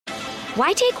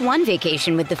Why take one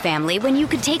vacation with the family when you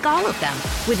could take all of them?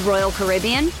 With Royal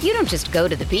Caribbean, you don't just go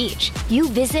to the beach. You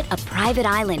visit a private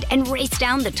island and race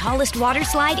down the tallest water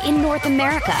slide in North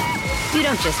America. You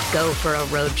don't just go for a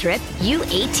road trip. You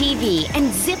ATV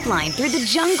and zip line through the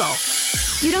jungle.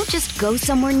 You don't just go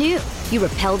somewhere new. You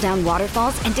rappel down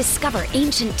waterfalls and discover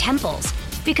ancient temples.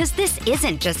 Because this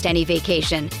isn't just any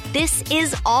vacation. This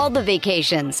is all the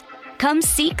vacations. Come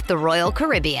seek the Royal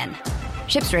Caribbean.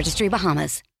 Ships Registry,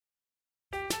 Bahamas.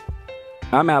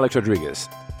 I'm Alex Rodriguez.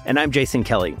 And I'm Jason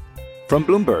Kelly. From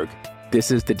Bloomberg,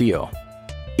 this is The Deal.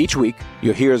 Each week,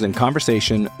 you'll hear us in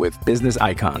conversation with business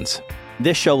icons.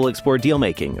 This show will explore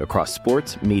deal-making across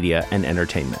sports, media, and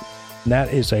entertainment.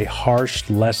 That is a harsh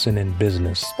lesson in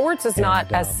business. Sports is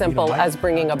not as simple as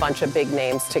bringing a bunch of big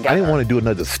names together. I didn't want to do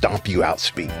another stomp you out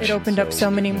speech. It opened up so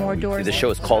many more doors. The show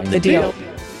is called The Deal.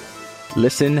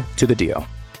 Listen to The Deal.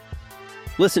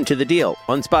 Listen to The Deal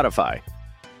on Spotify.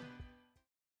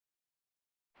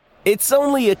 It's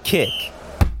only a kick,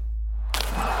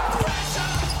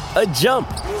 a jump,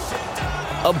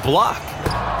 a block.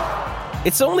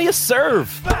 It's only a serve.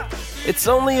 It's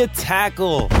only a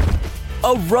tackle,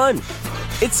 a run.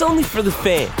 It's only for the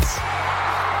fans.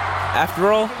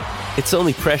 After all, it's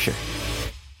only pressure.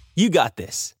 You got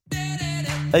this.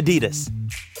 Adidas.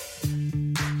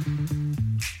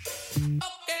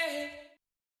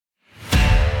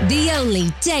 The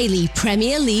only daily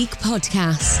Premier League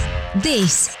podcast.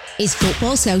 This is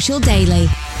Football Social Daily.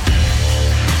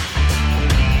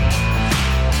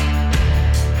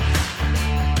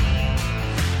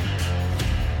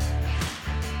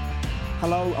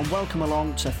 Hello and welcome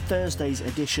along to Thursday's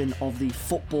edition of the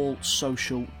Football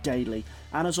Social Daily.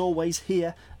 And as always,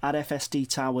 here at FSD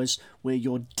Towers, we're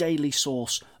your daily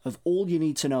source of all you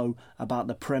need to know about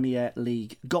the Premier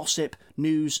League. Gossip,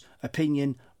 news,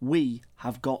 opinion, we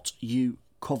have got you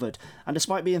covered. And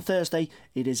despite being Thursday,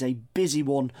 it is a busy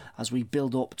one as we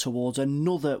build up towards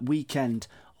another weekend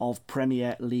of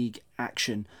Premier League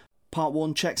action. Part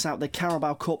 1 checks out the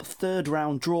Carabao Cup third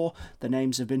round draw. The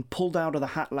names have been pulled out of the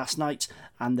hat last night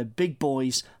and the big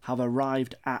boys have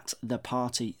arrived at the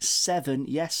party. 7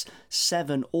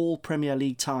 all Premier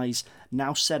League ties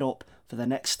now set up for the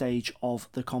next stage of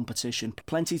the competition.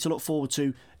 Plenty to look forward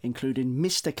to, including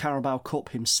Mr. Carabao Cup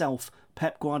himself,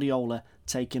 Pep Guardiola,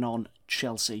 taking on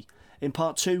Chelsea. In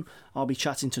part 2, I'll be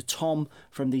chatting to Tom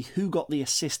from the Who Got the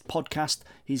Assist podcast.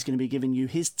 He's going to be giving you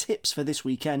his tips for this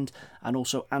weekend and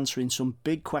also answering some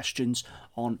big questions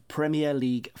on Premier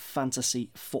League fantasy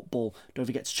football. Don't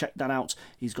forget to check that out.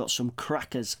 He's got some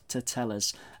crackers to tell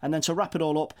us. And then to wrap it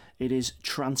all up, it is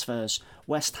transfers.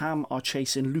 West Ham are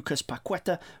chasing Lucas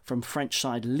Paqueta from French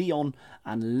side Lyon,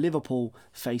 and Liverpool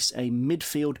face a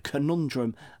midfield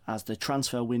conundrum as the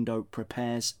transfer window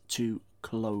prepares to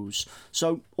close.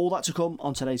 So all that to come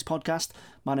on today's podcast.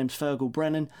 My name's Fergal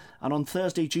Brennan, and on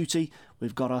Thursday duty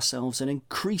we've got ourselves an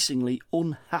increasingly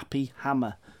unhappy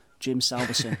hammer, Jim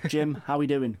Salverson. Jim, how are we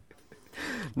doing?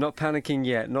 Not panicking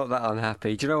yet, not that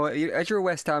unhappy. Do you know what? As you're a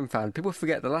West Ham fan, people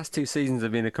forget the last 2 seasons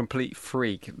have been a complete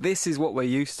freak. This is what we're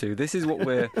used to. This is what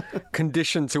we're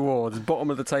conditioned towards. Bottom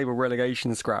of the table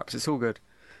relegation scraps. It's all good.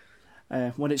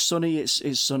 When it's sunny,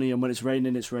 it's sunny, and when it's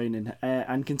raining, it's raining.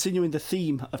 And continuing the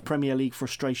theme of Premier League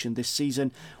frustration this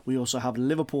season, we also have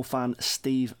Liverpool fan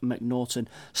Steve McNaughton.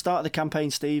 Start of the campaign,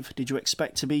 Steve, did you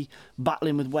expect to be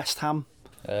battling with West Ham?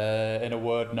 In a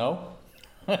word, no.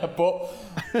 but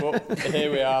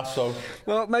here we are, so...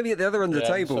 Well, maybe at the other end of the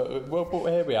table. But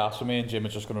here we are, so me and Jim are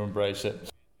just going to embrace it.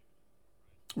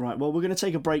 Right, well, we're going to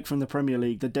take a break from the Premier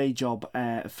League, the day job,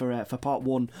 for part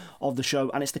 1 of the show,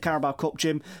 and it's the Carabao Cup,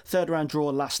 Jim. Third round draw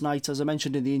last night, as I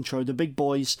mentioned in the intro. The big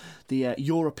boys, the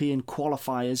European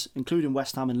qualifiers, including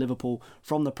West Ham and Liverpool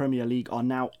from the Premier League, are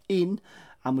now in,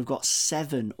 and we've got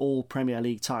 7 all Premier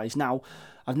League ties. Now,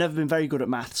 I've never been very good at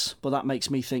maths, but that makes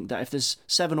me think that if there's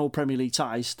 7 all Premier League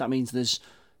ties, that means there's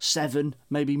 7,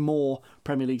 maybe more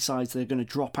Premier League sides that are going to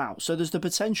drop out. So there's the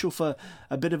potential for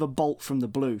a bit of a bolt from the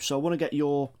blue. So I want to get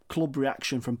your club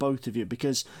reaction from both of you,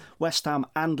 because West Ham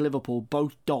and Liverpool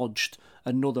both dodged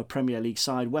another Premier League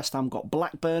side. West Ham got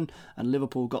Blackburn and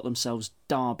Liverpool got themselves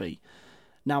Derby.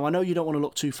 Now, I know you don't want to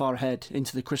look too far ahead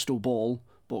into the crystal ball,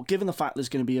 but given the fact there's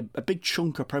going to be a big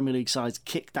chunk of Premier League sides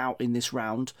kicked out in this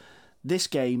round, this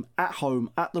game at home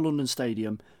at the London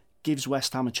Stadium gives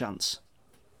West Ham a chance.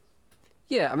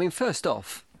 Yeah, I mean, first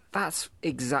off, that's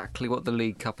exactly what the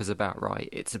League Cup is about, right?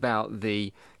 It's about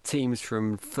the teams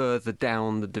from further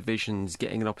down the divisions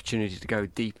getting an opportunity to go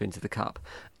deep into the Cup.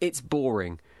 It's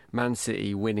boring, Man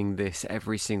City winning this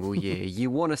every single year. You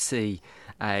want to see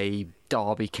a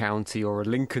Derby County or a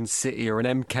Lincoln City or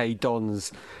an MK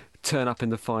Dons turn up in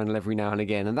the final every now and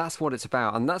again, and that's what it's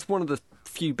about. And that's one of the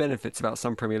few benefits about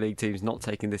some Premier League teams not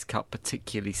taking this cup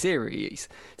particularly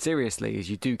seriously, is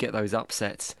you do get those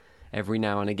upsets every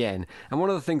now and again. And one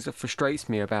of the things that frustrates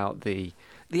me about the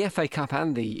FA Cup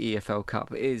and the EFL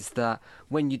Cup is that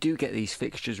when you do get these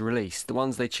fixtures released, the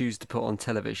ones they choose to put on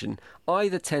television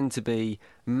either tend to be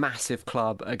massive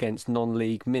club against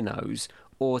non-league minnows,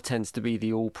 or tends to be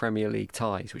the all Premier League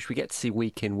ties, which we get to see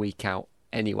week in, week out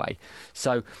anyway.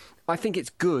 So I think it's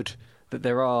good that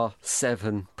there are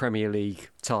 7 Premier League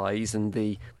ties, and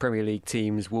the Premier League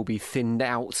teams will be thinned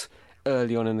out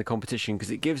early on in the competition,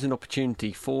 because it gives an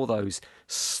opportunity for those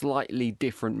slightly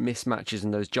different mismatches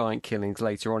and those giant killings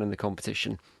later on in the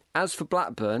competition. As for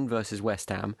Blackburn versus West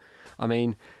Ham, I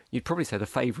mean, you'd probably say the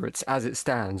favourites as it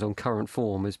stands on current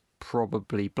form is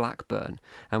probably Blackburn,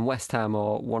 and West Ham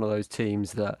are one of those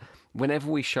teams that whenever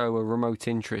we show a remote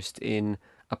interest in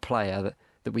a player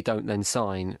that we don't then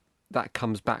sign, that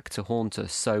comes back to haunt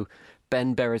us. So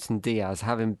Ben Berriton Diaz,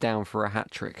 have him down for a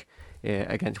hat-trick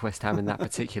against West Ham in that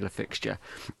particular fixture.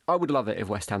 I would love it if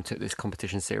West Ham took this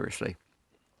competition seriously.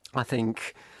 I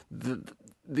think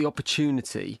the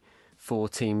opportunity for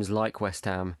teams like West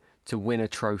Ham to win a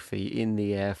trophy in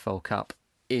the EFL Cup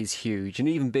is huge, and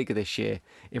even bigger this year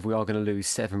if we are going to lose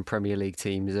 7 Premier League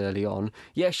teams early on.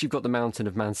 Yes, you've got the mountain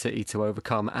of Man City to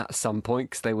overcome at some point,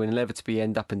 because they will inevitably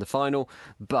end up in the final,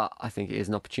 but I think it is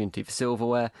an opportunity for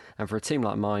silverware, and for a team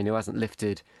like mine who hasn't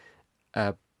lifted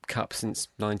a cup since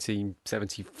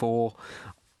 1974,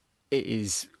 it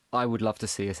is. I would love to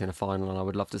see us in a final, and I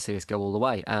would love to see us go all the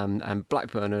way. And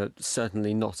Blackburn are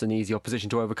certainly not an easy opposition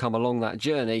to overcome along that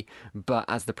journey, but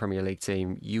as the Premier League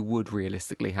team, you would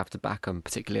realistically have to back them,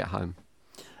 particularly at home.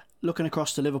 Looking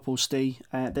across to Liverpool, Steve,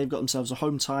 they've got themselves a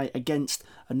home tie against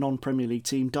a non-Premier League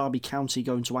team, Derby County,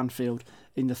 going to Anfield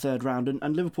in the third round.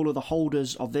 And Liverpool are the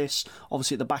holders of this.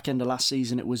 Obviously, at the back end of last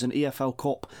season, it was an EFL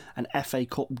Cup and FA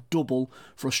Cup double.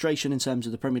 Frustration in terms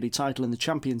of the Premier League title and the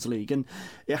Champions League. And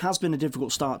it has been a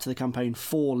difficult start to the campaign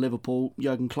for Liverpool.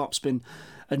 Jurgen Klopp's been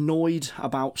annoyed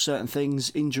about certain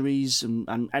things, injuries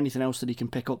and anything else that he can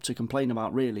pick up to complain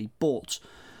about, really. But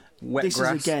wet this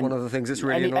grass, is again, one of the things that's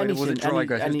really annoying. It wasn't dry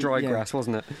grass, it was dry grass,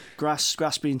 wasn't it?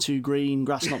 Grass being too green,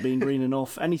 grass not being green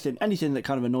enough, anything that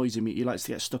kind of annoys him, he likes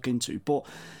to get stuck into. But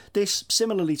this,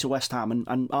 similarly to West Ham,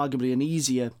 and arguably an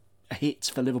easier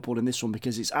hit for Liverpool in this one,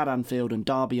 because it's at Anfield and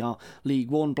Derby are League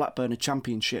One, Blackburn a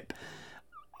Championship.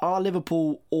 Are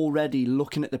Liverpool already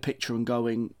looking at the picture and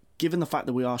going, given the fact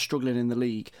that we are struggling in the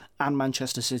league and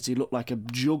Manchester City look like a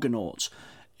juggernaut,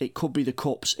 it could be the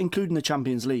Cups, including the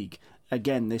Champions League,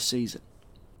 again this season?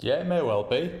 Yeah, it may well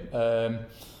be.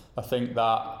 I think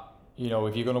that,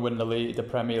 if you're going to win the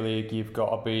Premier League, you've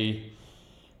got to be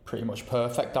pretty much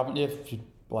perfect, haven't you?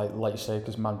 Like you say,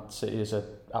 because Man City is an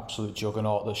absolute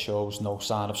juggernaut that shows no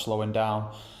sign of slowing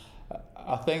down.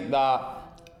 I think that,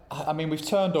 we've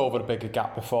turned over a bigger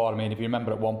gap before. If you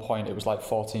remember, at one point it was like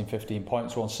 14, 15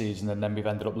 points one season, and then we've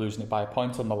ended up losing it by a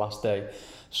point on the last day.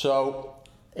 So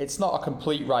it's not a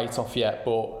complete write-off yet,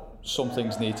 but some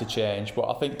things need to change. But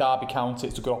I think Derby County,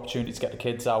 it's a good opportunity to get the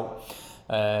kids out,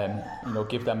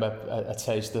 give them a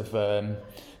taste of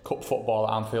cup football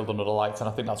at Anfield under the lights, and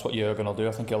I think that's what Jurgen will do.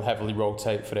 I think he'll heavily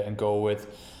rotate for it and go with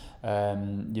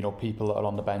people that are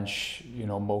on the bench,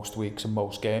 most weeks and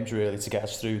most games, really, to get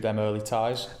us through them early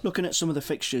ties. Looking at some of the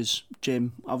fixtures,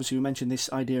 Jim, obviously we mentioned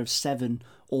this idea of 7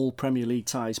 all Premier League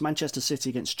ties. Manchester City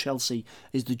against Chelsea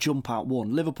is the jump out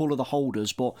one. Liverpool are the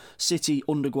holders, but City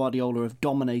under Guardiola have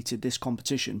dominated this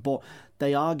competition. But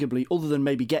they arguably, other than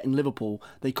maybe getting Liverpool,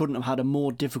 they couldn't have had a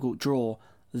more difficult draw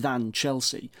than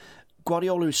Chelsea.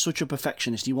 Guardiola is such a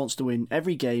perfectionist. He wants to win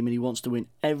every game and he wants to win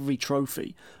every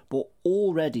trophy. But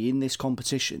already in this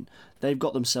competition, they've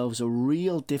got themselves a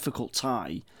real difficult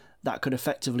tie that could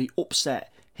effectively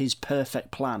upset his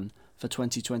perfect plan for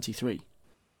 2023.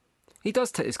 He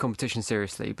does take this competition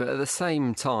seriously, but at the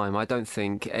same time, I don't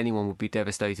think anyone would be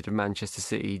devastated if Manchester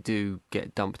City do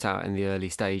get dumped out in the early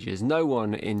stages. No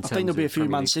one in terms of I think there'll be a few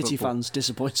Man City football fans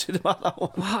disappointed about that one.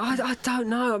 Well, I don't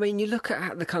know. You look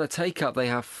at the kind of take-up they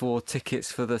have for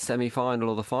tickets for the semi-final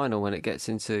or the final when it gets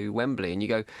into Wembley, and you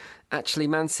go, actually,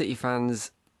 Man City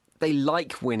fans, they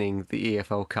like winning the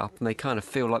EFL Cup, and they kind of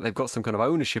feel like they've got some kind of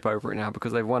ownership over it now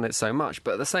because they've won it so much.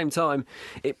 But at the same time,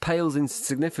 it pales in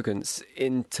significance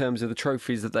in terms of the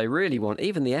trophies that they really want.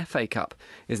 Even the FA Cup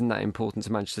isn't that important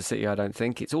to Manchester City, I don't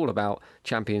think. It's all about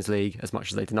Champions League. As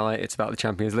much as they deny it, it's about the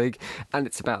Champions League, and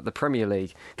it's about the Premier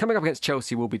League. Coming up against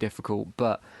Chelsea will be difficult,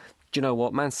 but do you know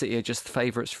what? Man City are just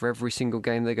favourites for every single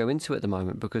game they go into at the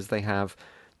moment because they have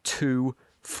 2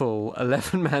 full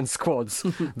 11-man squads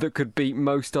that could beat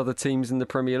most other teams in the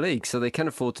Premier League. So they can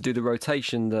afford to do the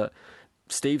rotation that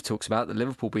Steve talks about, that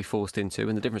Liverpool will be forced into.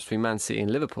 And the difference between Man City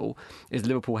and Liverpool is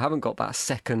Liverpool haven't got that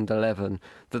second 11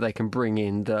 that they can bring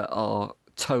in that are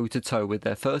toe-to-toe with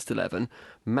their first 11.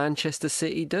 Manchester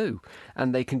City do.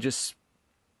 And they can just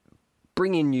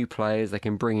bring in new players, they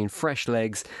can bring in fresh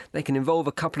legs, they can involve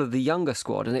a couple of the younger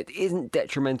squad, and it isn't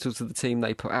detrimental to the team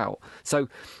they put out. So,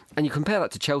 and you compare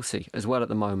that to Chelsea as well at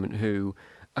the moment, who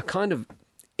are kind of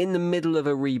in the middle of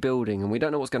a rebuilding, and we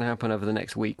don't know what's going to happen over the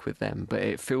next week with them, but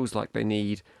it feels like they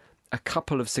need a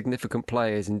couple of significant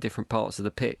players in different parts of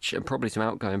the pitch, and probably some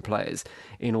outgoing players,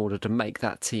 in order to make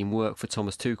that team work for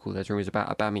Thomas Tuchel. There's rumours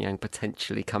about Aubameyang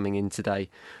potentially coming in today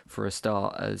for a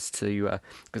start, as to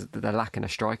because they're lacking a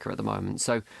striker at the moment.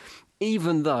 So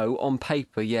even though on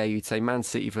paper, yeah, you'd say Man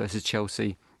City versus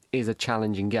Chelsea is a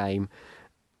challenging game,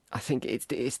 I think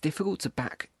it's difficult to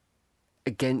back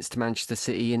against Manchester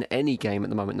City in any game at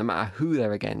the moment, no matter who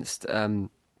they're against.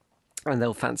 And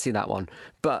they'll fancy that one.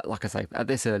 But like I say, at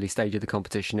this early stage of the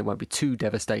competition, it won't be too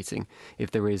devastating if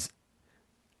there is,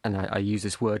 and I use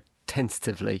this word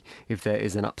tentatively, if there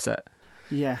is an upset.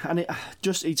 Yeah, and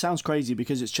it sounds crazy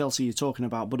because it's Chelsea you're talking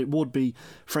about, but it would be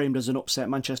framed as an upset.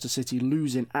 Manchester City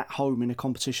losing at home in a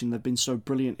competition they've been so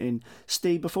brilliant in.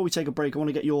 Steve, before we take a break, I want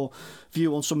to get your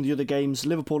view on some of the other games.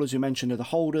 Liverpool, as you mentioned, are the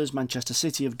holders. Manchester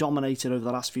City have dominated over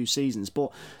the last few seasons,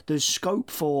 but there's scope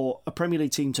for a Premier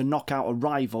League team to knock out a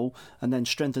rival and then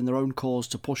strengthen their own cause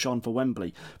to push on for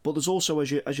Wembley. But there's also,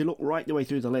 as you look right the way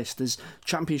through the list, there's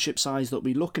Championship sides that will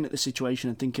be looking at the situation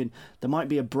and thinking there might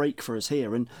be a break for us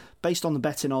here. And based on the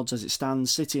betting odds as it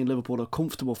stands, City and Liverpool are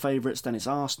comfortable favourites, then it's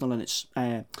Arsenal and it's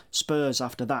Spurs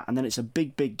after that, and then it's a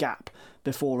big gap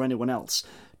before anyone else.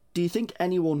 Do you think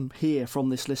anyone here from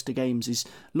this list of games is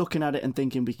looking at it and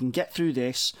thinking we can get through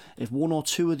this, if one or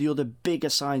two of the other bigger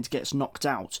sides gets knocked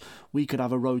out, we could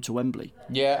have a road to Wembley?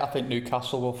 Yeah, I think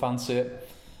Newcastle will fancy it.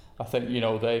 I think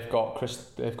they've got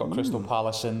Crystal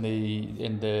Palace in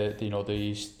the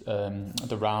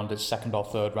round, it's second or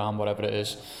third round, whatever it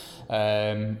is.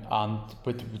 And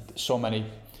with so many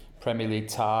Premier League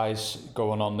ties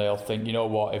going on, they'll think, you know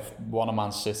what, if one of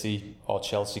Man City or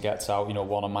Chelsea gets out,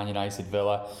 one of Man United,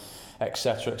 Villa,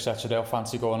 etc., they'll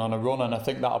fancy going on a run, and I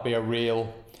think that'll be a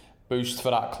real boost for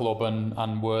that club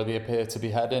and where they appear to be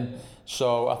heading.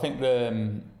 So I think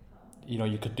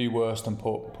you could do worse than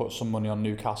put some money on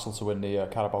Newcastle to win the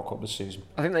Carabao Cup this season.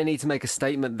 I think they need to make a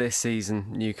statement this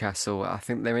season, Newcastle. I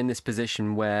think they're in this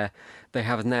position where they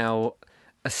have now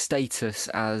a status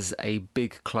as a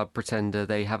big club pretender.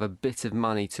 They have a bit of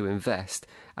money to invest,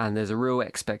 and there's a real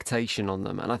expectation on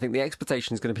them. And I think the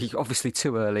expectation is going to be obviously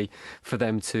too early for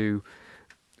them to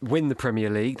win the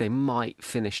Premier League. They might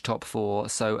finish top four,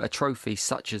 so a trophy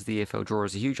such as the EFL draw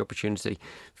is a huge opportunity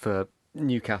for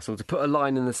Newcastle to put a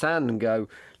line in the sand and go,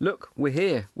 look, we're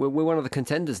here, we're one of the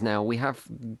contenders now, we have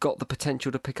got the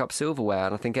potential to pick up silverware.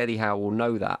 And I think Eddie Howe will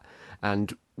know that,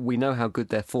 and we know how good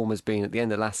their form has been at the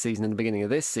end of last season and the beginning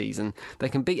of this season. They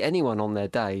can beat anyone on their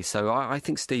day, so I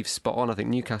think Steve's spot on. I think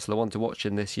Newcastle are one to watch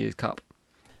in this year's Cup.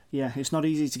 Yeah, it's not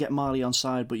easy to get Marley on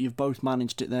side, but you've both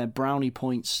managed it there. Brownie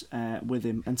points with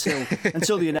him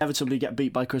until they inevitably get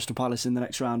beat by Crystal Palace in the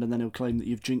next round, and then he'll claim that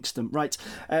you've jinxed them. Right,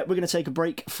 we're going to take a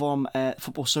break from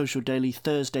Football Social Daily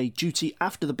Thursday duty.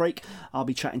 After the break, I'll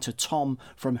be chatting to Tom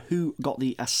from Who Got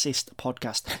the Assist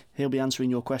podcast. He'll be answering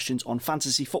your questions on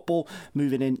fantasy football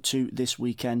moving into this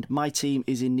weekend. My team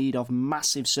is in need of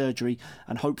massive surgery,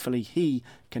 and hopefully he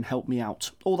can help me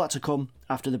out. All that to come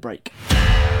after the break.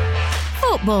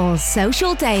 Football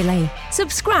Social Daily.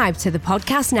 Subscribe to the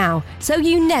podcast now so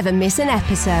you never miss an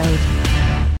episode.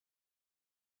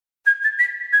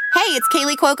 Hey, it's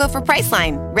Kaylee Cuoco for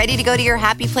Priceline. Ready to go to your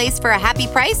happy place for a happy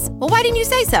price? Well, why didn't you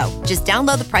say so? Just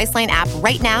download the Priceline app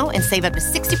right now and save up to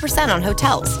 60% on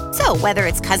hotels. So whether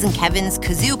it's Cousin Kevin's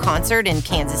Kazoo Concert in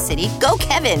Kansas City, go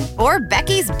Kevin, or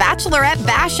Becky's Bachelorette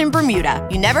Bash in Bermuda,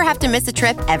 you never have to miss a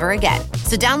trip ever again.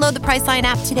 So download the Priceline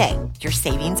app today. Your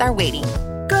savings are waiting.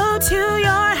 Go to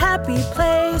your happy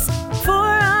place for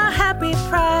a happy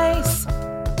price.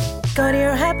 Go to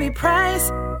your happy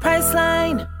price,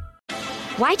 Priceline.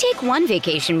 Why take one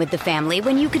vacation with the family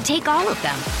when you could take all of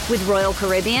them? With Royal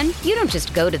Caribbean, you don't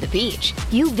just go to the beach.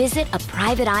 You visit a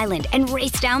private island and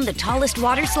race down the tallest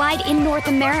water slide in North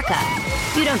America.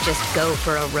 You don't just go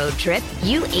for a road trip.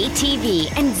 You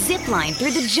ATV and zip line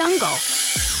through the jungle.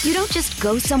 You don't just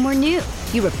go somewhere new.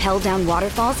 You rappel down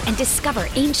waterfalls and discover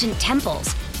ancient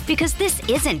temples. Because this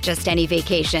isn't just any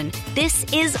vacation. This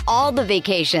is all the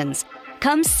vacations.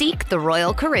 Come seek the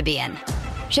Royal Caribbean.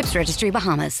 Ships Registry,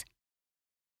 Bahamas.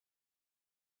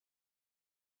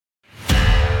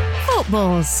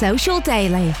 Football Social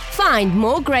Daily. Find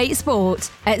more great sport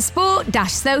at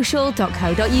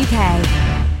sport-social.co.uk.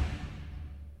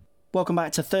 Welcome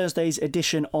back to Thursday's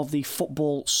edition of the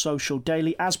Football Social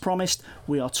Daily. As promised,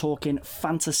 we are talking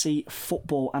fantasy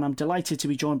football, and I'm delighted to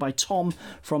be joined by Tom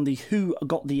from the Who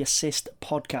Got the Assist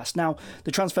podcast. Now,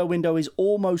 the transfer window is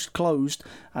almost closed,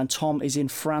 and Tom is in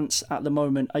France at the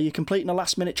moment. Are you completing a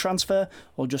last-minute transfer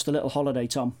or just a little holiday,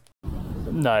 Tom?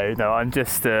 No, I'm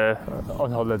just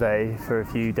on holiday for a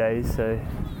few days, so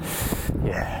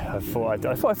yeah, I thought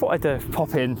I'd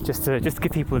pop in just to give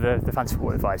people the fantasy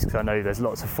football advice, because I know there's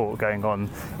lots of thought going on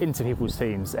into people's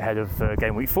teams ahead of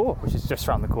game week 4, which is just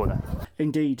around the corner.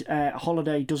 Indeed,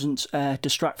 holiday doesn't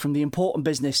distract from the important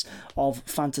business of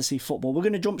fantasy football. We're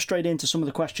going to jump straight into some of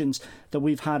the questions that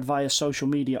we've had via social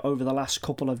media over the last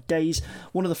couple of days.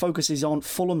 One of the focuses on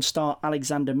Fulham star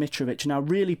Alexander Mitrovic. Now,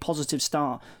 really positive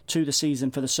start to the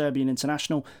season for the Serbian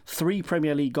international. 3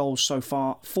 Premier League goals so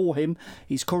far for him.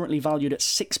 He's currently valued at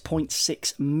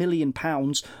 £6.6 million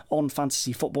on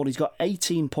fantasy football. He's got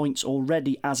 18 points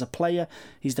already as a player.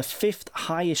 He's the 5th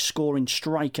highest scoring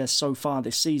striker so far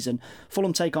this season.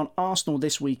 Fulham take on Arsenal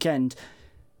this weekend.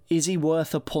 Is he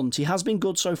worth a punt? He has been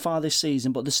good so far this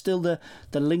season, but there's still the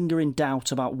lingering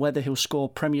doubt about whether he'll score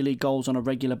Premier League goals on a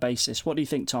regular basis. What do you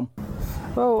think, Tom?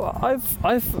 Well, I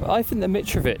think that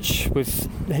Mitrovic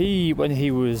when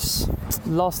he was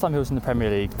last time he was in the Premier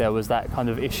League, there was that kind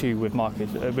of issue with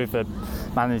the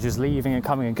managers leaving and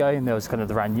coming and going. There was kind of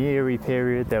the Ranieri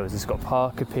period. There was the Scott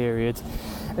Parker period.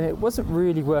 And it wasn't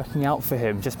really working out for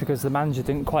him just because the manager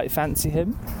didn't quite fancy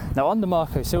him. Now, under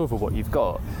Marco Silva, what you've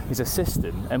got is a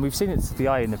system, and we've seen it to the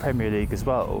eye in the Premier League as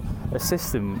well, a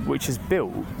system which is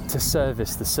built to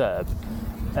service the Serb.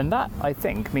 And that, I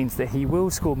think, means that he will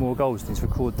score more goals than he's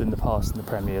recorded in the past in the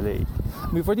Premier League.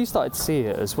 And we've already started to see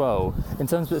it as well. In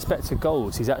terms of expected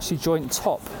goals, he's actually joint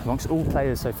top amongst all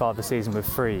players so far this season with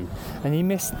 3. And he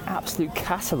missed an absolute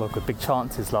catalogue of big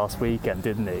chances last weekend,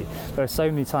 didn't he? There were so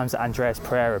many times that Andreas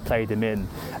Pereira played him in,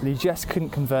 and he just couldn't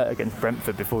convert against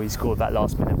Brentford before he scored that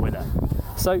last-minute winner.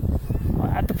 So,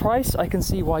 at the price, I can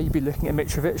see why you'd be looking at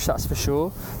Mitrovic, that's for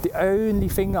sure. The only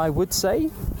thing I would say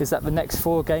is that the next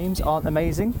 4 games aren't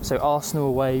amazing. So Arsenal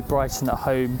away, Brighton at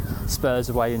home, Spurs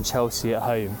away and Chelsea at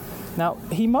home. Now,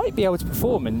 he might be able to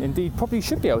perform, and indeed probably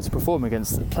should be able to perform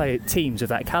against teams of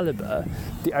that calibre.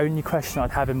 The only question I'd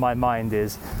have in my mind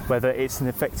is whether it's an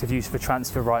effective use of a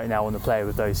transfer right now on the player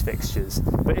with those fixtures.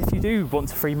 But if you do want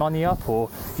to free money up,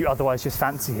 or you otherwise just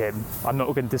fancy him, I'm not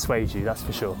going to dissuade you, that's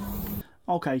for sure.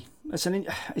 Okay, it's an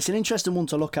interesting one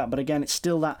to look at, but again, it's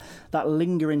still that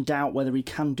lingering doubt whether he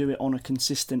can do it on a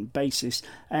consistent basis.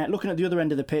 Looking at the other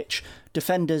end of the pitch,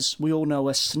 defenders, we all know,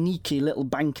 are sneaky little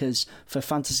bankers for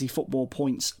fantasy football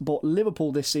points, but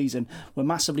Liverpool this season were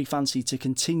massively fancied to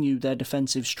continue their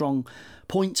defensive strong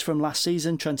points from last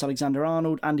season. Trent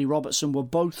Alexander-Arnold, Andy Robertson were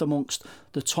both amongst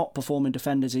the top performing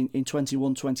defenders in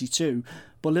 21-22,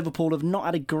 but Liverpool have not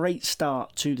had a great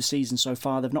start to the season so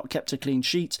far. They've not kept a clean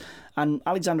sheet, and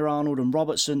Alexander-Arnold and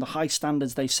Robertson, the high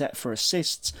standards they set for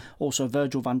assists, also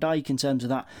Virgil van Dijk in terms of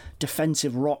that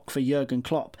defensive rock for Jurgen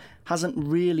Klopp, hasn't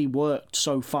really worked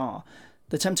so far.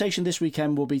 The temptation this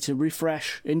weekend will be to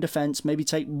refresh in defence, maybe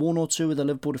take 1 or 2 of the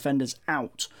Liverpool defenders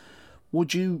out.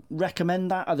 Would you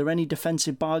recommend that? Are there any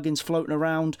defensive bargains floating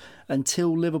around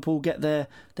until Liverpool get their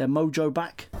mojo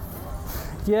back?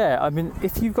 Yeah, I mean,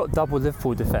 if you've got double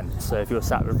Liverpool defence, so if you're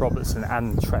sat with Robertson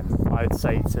and Trent, I would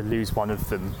say to lose one of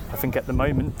them. I think at the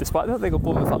moment, despite that they got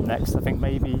Bournemouth up next, I think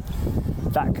maybe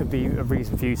that could be a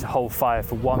reason for you to hold fire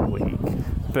for 1 week.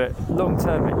 But long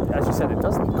term, as you said, it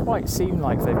doesn't quite seem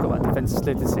like they've got that defensive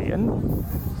solidity. And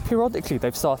periodically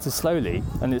they've started slowly,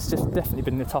 and it's just definitely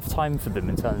been a tough time for them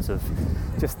in terms of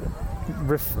just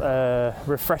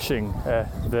refreshing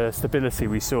the stability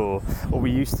we saw, or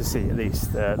we used to see at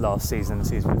least last season and the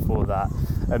season before that.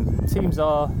 Teams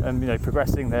are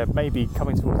progressing. They're maybe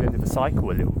coming towards the end of the cycle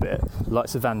a little bit. The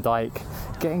likes of Van Dijk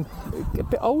getting a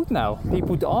bit old now.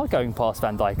 People are going past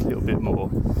Van Dijk a little bit more.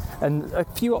 And a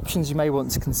few options you may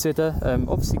want to consider.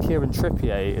 Obviously Kieran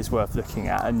Trippier is worth looking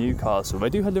at Newcastle. They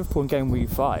do have Liverpool in game week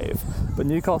 5, but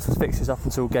Newcastle's fixtures up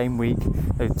until game week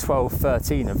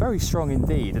 12-13 are very strong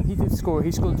indeed, and he scored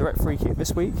a direct free kick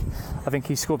this week. I think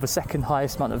he scored the second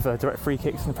highest amount of direct free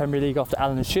kicks in the Premier League after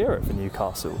Alan Shearer for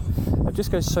Newcastle. It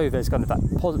just goes to show there's kind of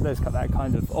that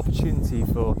kind of opportunity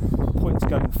for points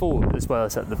going forward as well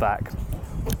as at the back.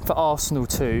 for Arsenal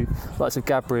too, likes of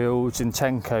Gabriel,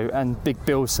 Zinchenko and Big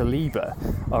Bill Saliba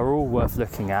are all worth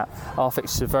looking at. Our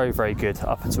fixtures are very, very good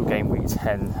up until game week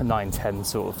 9-10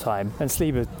 sort of time. And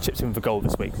Saliba chipped in with a goal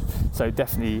this week. So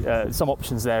definitely some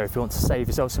options there if you want to save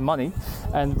yourself some money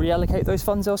and reallocate those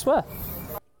funds elsewhere.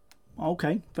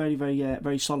 Okay, very,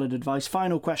 very solid advice.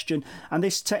 Final question, and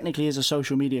this technically is a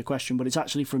social media question, but it's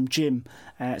actually from Jim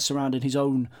surrounding his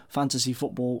own fantasy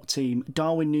football team.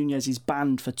 Darwin Núñez is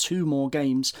banned for 2 more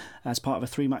games as part of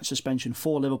a 3-match suspension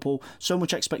for Liverpool. So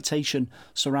much expectation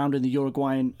surrounding the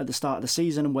Uruguayan at the start of the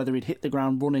season and whether he'd hit the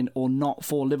ground running or not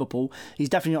for Liverpool. He's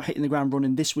definitely not hitting the ground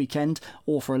running this weekend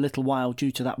or for a little while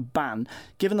due to that ban.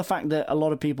 Given the fact that a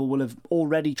lot of people will have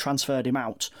already transferred him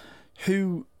out,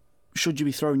 who should you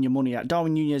be throwing your money at?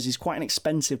 Darwin Núñez is quite an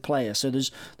expensive player, so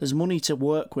there's money to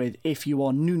work with if you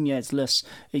are Núñez-less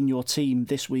in your team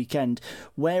this weekend.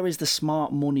 Where is the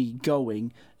smart money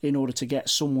going in order to get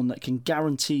someone that can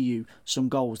guarantee you some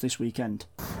goals this weekend?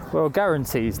 Well,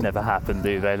 guarantees never happen,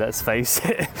 do they? Let's face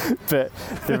it. But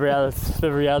the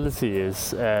reality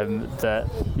is that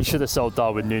you should have sold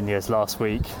Darwin Núñez last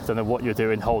week. Don't know what you're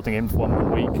doing holding him for 1 more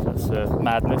week. That's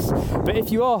madness. But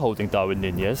if you are holding Darwin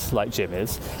Núñez, like Jim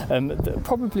is,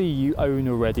 probably you own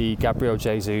already Gabriel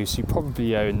Jesus, you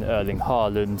probably own Erling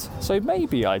Haaland. So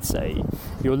maybe I'd say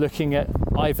you're looking at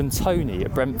Ivan Toney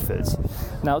at Brentford.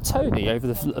 Now, Toney, over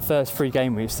the first 3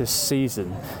 game weeks this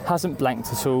season, hasn't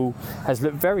blanked at all, has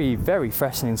looked very, very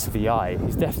threatening to the eye.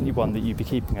 He's definitely one that you'd be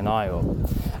keeping an eye on.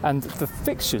 And the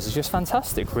fixtures are just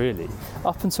fantastic, really.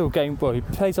 Up until he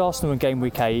plays Arsenal in game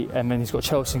week 8, and then he's got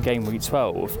Chelsea in game week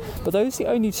 12. But those are the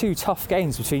only 2 tough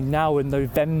games between now and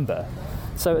November.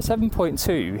 So at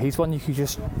 7.2, he's one you could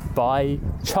just buy,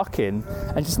 chuck in,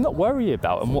 and just not worry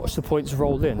about and watch the points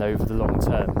roll in over the long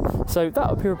term. So that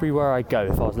would probably be where I'd go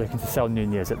if I was looking to sell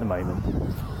Núñez at the moment.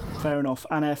 Fair enough.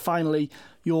 And finally,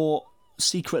 your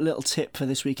secret little tip for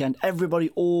this weekend.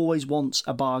 Everybody always wants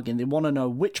a bargain. They want to know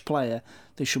which player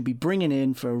they should be bringing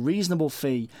in for a reasonable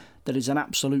fee that is an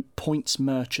absolute points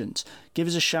merchant. Give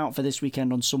us a shout for this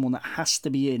weekend on someone that has to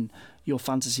be in your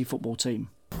fantasy football team.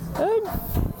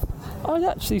 I'd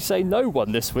actually say no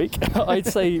one this week. I'd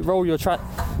say roll your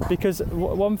because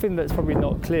one thing that's probably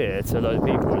not clear to a lot of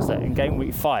people is that in game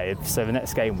week 5, so the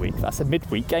next game week, that's a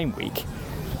midweek game week.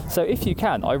 So if you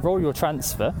can, I roll your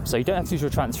transfer. So you don't have to use your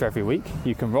transfer every week.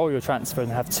 You can roll your transfer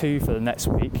and have 2 for the next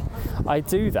week. I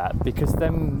do that because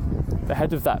then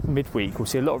ahead of that midweek, we'll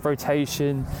see a lot of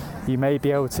rotation. You may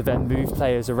be able to then move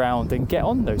players around and get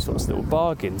on those sorts of little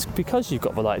bargains because you've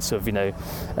got the likes of,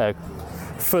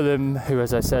 Fulham, who,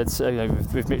 as I said,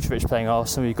 with Mitrovic playing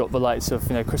Arsenal, you've got the likes of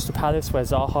Crystal Palace, where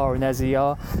Zaha and Eze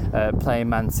are playing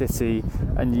Man City,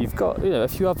 and you've got a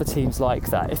few other teams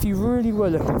like that. If you really were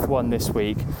looking for one this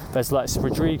week, there's the likes of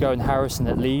Rodrigo and Harrison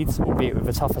at Leeds, albeit with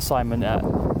a tough assignment at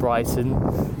Brighton.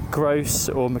 Gross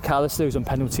or McAllister, who's on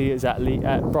penalty, is at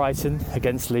Brighton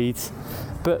against Leeds.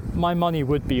 But my money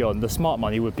would be on, the smart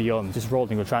money would be on just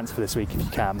rolling your transfer this week if you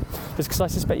can. Just because I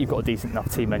suspect you've got a decent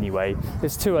enough team anyway.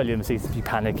 It's too early in the season to be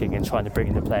panicking and trying to bring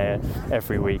in a player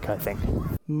every week, I think.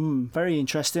 Very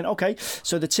interesting. Okay,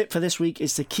 so the tip for this week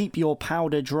is to keep your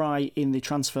powder dry in the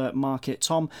transfer market.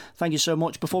 Tom, thank you so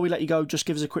much. Before we let you go, just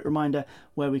give us a quick reminder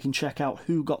where we can check out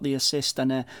who got the assist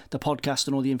and the podcast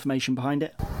and all the information behind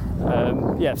it.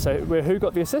 So we're Who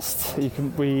Got the Assist.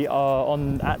 We are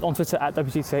on Twitter at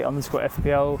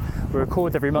WGTA_FPL. We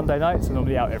record every Monday night, so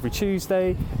normally out every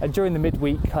Tuesday. And during the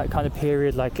midweek kind of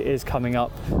period, like it is coming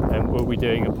up, we'll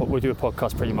do a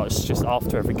podcast pretty much just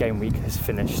after every game week is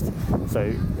finished.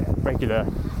 So regular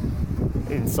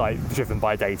insight driven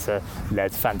by data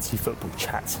led fantasy football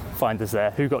chat. Find us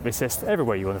there. Who Got the Assist?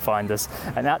 Everywhere you want to find us,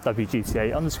 and at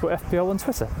WGTA_FPL on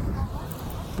Twitter.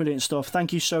 Brilliant stuff.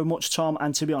 Thank you so much, Tom.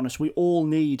 And to be honest, we all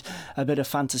need a bit of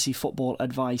fantasy football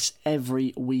advice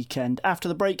every weekend. After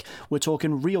the break, we're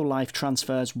talking real life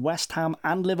transfers. West Ham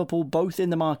and Liverpool both in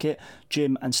the market.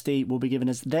 Jim and Steve will be giving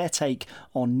us their take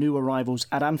on new arrivals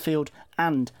at Anfield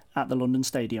and at the London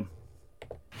Stadium.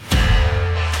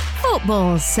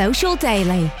 Football Social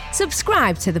Daily.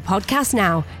 Subscribe to the podcast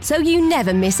now so you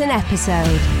never miss an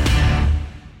episode.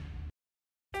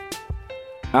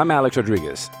 I'm Alex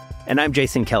Rodriguez. And I'm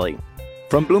Jason Kelly.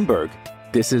 From Bloomberg,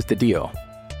 this is The Deal.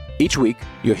 Each week,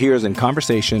 you'll hear us in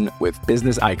conversation with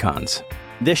business icons.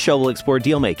 This show will explore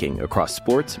deal-making across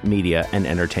sports, media, and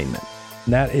entertainment.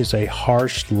 That is a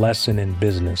harsh lesson in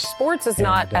business. Sports is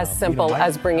not as simple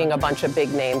as bringing a bunch of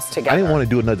big names together. I didn't want to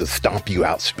do another stomp you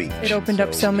out speech. It opened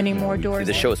up so many more doors.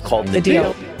 The show is called The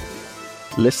Deal.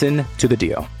 Listen to The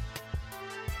Deal.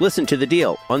 Listen to The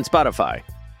Deal on Spotify.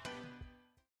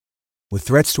 With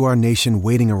threats to our nation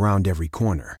waiting around every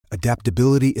corner,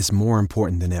 adaptability is more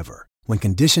important than ever. When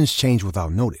conditions change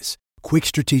without notice, quick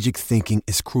strategic thinking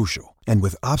is crucial. And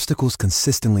with obstacles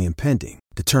consistently impending,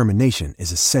 determination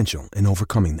is essential in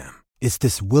overcoming them. It's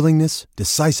this willingness,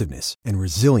 decisiveness, and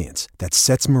resilience that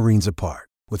sets Marines apart.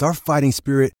 With our fighting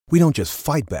spirit, we don't just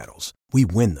fight battles, we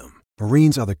win them.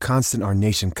 Marines are the constant our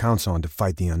nation counts on to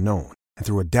fight the unknown. And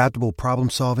through adaptable problem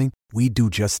solving, we do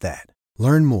just that.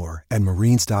 Learn more at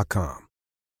marines.com.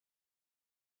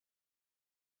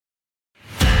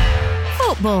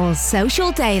 Football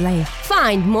Social Daily.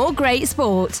 Find more great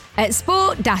sport at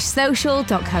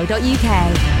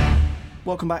sport-social.co.uk.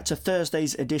 Welcome back to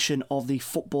Thursday's edition of the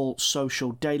Football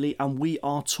Social Daily, and we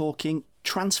are talking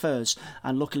transfers.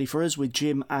 And luckily for us, with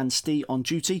Jim and Steve on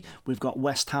duty, we've got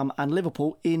West Ham and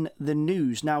Liverpool in the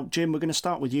news. Now, Jim, we're going to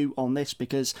start with you on this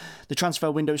because the transfer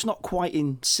window is not quite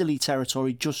in silly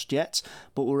territory just yet,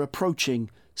 but we're approaching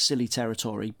silly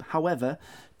territory. However,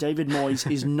 David Moyes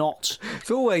is not... It's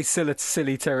always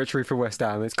silly territory for West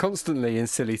Ham. It's constantly in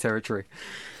silly territory.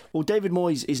 Well, David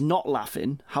Moyes is not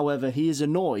laughing. However, he is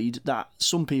annoyed that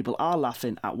some people are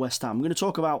laughing at West Ham. I'm going to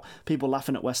talk about people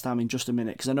laughing at West Ham in just a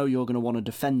minute because I know you're going to want to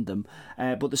defend them.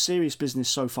 But the serious business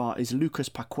so far is Lucas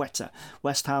Paqueta.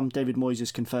 West Ham, David Moyes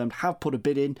has confirmed, have put a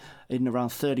bid in around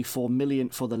 34 million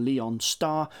for the Lyon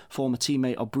star, former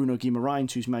teammate of Bruno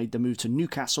Guimaraes, who's made the move to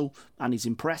Newcastle and is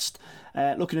impressed.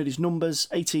 Looking at his numbers,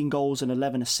 18 goals and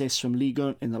 11 assists from Ligue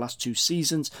 1 in the last 2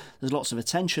 seasons. There's lots of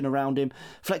attention around him.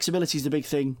 Flexibility is the big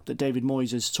thing that David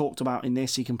Moyes has talked about in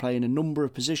this. He can play in a number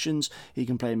of positions. He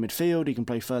can play in midfield, he can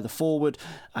play further forward,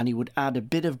 and he would add a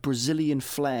bit of Brazilian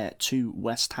flair to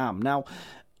West Ham. Now,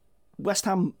 West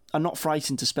Ham are not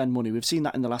frightened to spend money. We've seen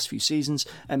that in the last few seasons.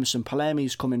 Emerson Palemi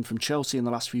has come in from Chelsea in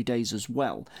the last few days as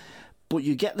well. But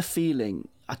you get the feeling,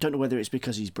 I don't know whether it's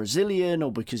because he's Brazilian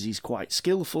or because he's quite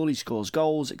skillful, he scores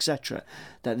goals, etc.,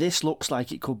 that this looks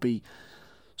like it could be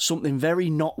something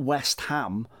very not West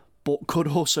Ham, but could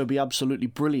also be absolutely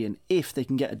brilliant if they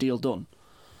can get a deal done.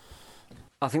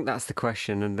 I think that's the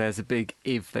question, and there's a big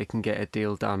if they can get a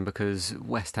deal done, because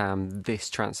West Ham, this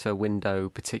transfer window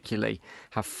particularly,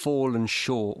 have fallen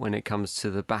short when it comes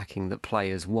to the backing that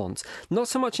players want. Not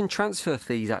so much in transfer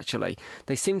fees, actually.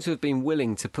 They seem to have been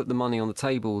willing to put the money on the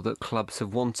table that clubs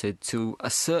have wanted to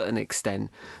a certain extent,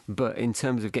 but in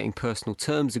terms of getting personal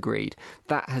terms agreed,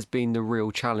 that has been the real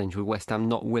challenge, with West Ham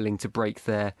not willing to break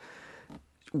their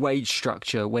wage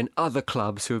structure when other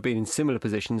clubs who have been in similar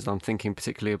positions, and I'm thinking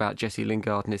particularly about Jesse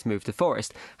Lingard and his move to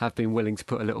Forest, have been willing to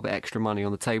put a little bit extra money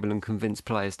on the table and convince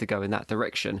players to go in that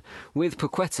direction. With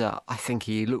Paqueta, I think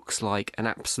he looks like an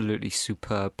absolutely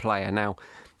superb player. Now,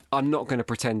 I'm not going to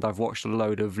pretend I've watched a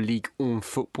load of Ligue 1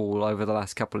 football over the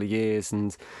last couple of years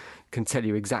and can tell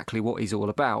you exactly what he's all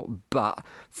about, but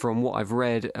from what I've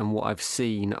read and what I've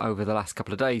seen over the last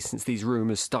couple of days since these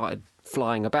rumours started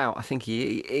flying about, I think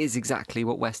he is exactly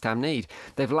what West Ham need.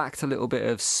 They've lacked a little bit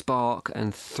of spark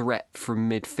and threat from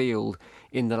midfield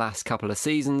in the last couple of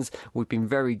seasons. We've been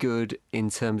very good in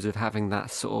terms of having that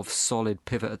sort of solid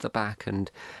pivot at the back and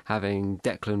having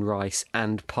Declan Rice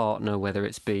and partner, whether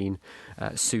it's been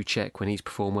Souček when he's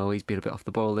performed well, he's been a bit off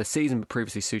the boil this season, but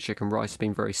previously Souček and Rice have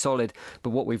been very solid.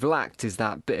 But what we've lacked is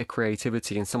that bit of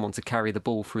creativity and someone to carry the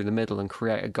ball through the middle and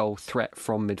create a goal threat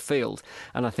from midfield.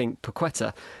 And I think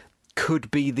Paqueta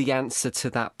could be the answer to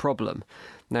that problem.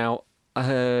 Now, I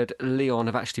heard Lyon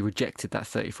have actually rejected that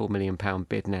 £34 million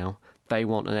bid now. They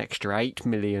want an extra 8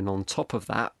 million on top of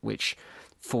that, which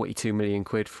 42 million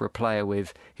quid for a player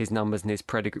with his numbers and his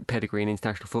pedigree in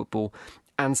international football,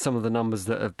 and some of the numbers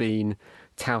that have been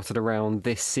touted around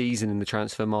this season in the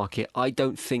transfer market. I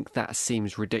don't think that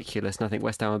seems ridiculous, and I think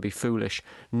West Ham would be foolish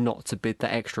not to bid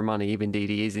that extra money, if indeed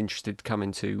he is interested to come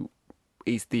into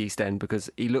the East End,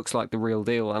 because he looks like the real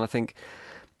deal. And I think,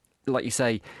 like you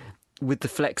say, with the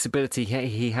flexibility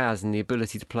he has and the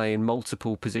ability to play in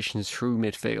multiple positions through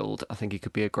midfield, I think he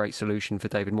could be a great solution for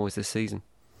David Moyes this season.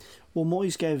 Well,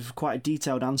 Moyes gave quite a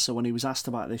detailed answer when he was asked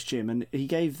about this, Jim, and he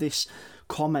gave this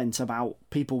comment about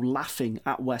people laughing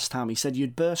at West Ham. He said,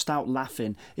 "You'd burst out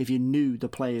laughing if you knew the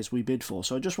players we bid for."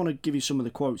 So I just want to give you some of the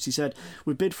quotes. He said,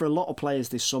 "We bid for a lot of players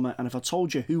this summer, and if I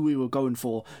told you who we were going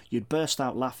for, you'd burst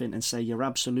out laughing and say, 'You're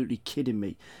absolutely kidding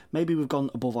me.' Maybe we've gone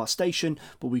above our station,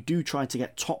 but we do try to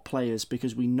get top players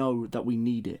because we know that we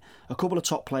need it. A couple of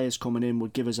top players coming in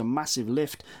would give us a massive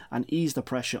lift and ease the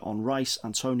pressure on Rice,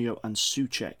 Antonio and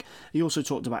Souček." He also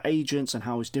talked about agents and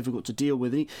how it's difficult to deal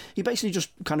with. He basically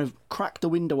just kind of cracked the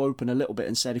window open a little bit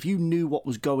and said if you knew what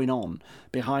was going on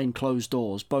behind closed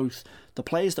doors, both the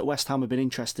players that West Ham have been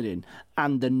interested in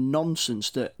and the nonsense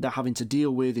that they're having to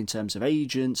deal with in terms of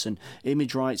agents and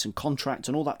image rights and contracts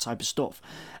and all that type of stuff,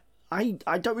 I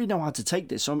don't really know how to take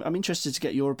this. So I'm interested to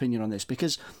get your opinion on this,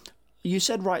 because you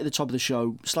said right at the top of the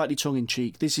show, slightly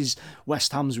tongue-in-cheek, this is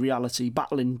West Ham's reality,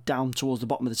 battling down towards the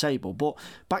bottom of the table. But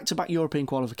back-to-back European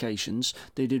qualifications,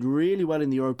 they did really well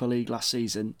in the Europa League last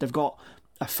season. They've got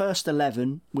a first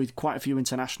 11 with quite a few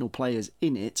international players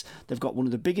in it. They've got one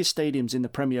of the biggest stadiums in the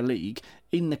Premier League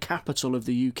in the capital of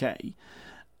the UK.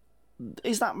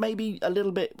 Is that maybe a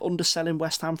little bit underselling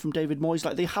West Ham from David Moyes?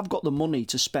 Like, they have got the money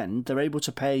to spend. They're able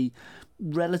to pay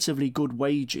relatively good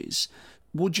wages.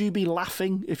 Would you be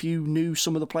laughing if you knew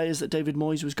some of the players that David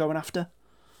Moyes was going after?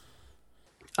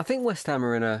 I think West Ham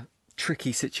are in a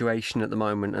tricky situation at the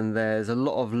moment, and there's a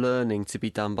lot of learning to be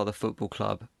done by the football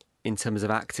club in terms of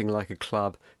acting like a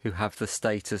club who have the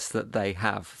status that they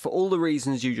have. For all the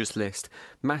reasons you just list,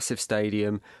 massive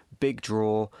stadium, big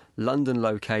draw, London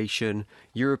location,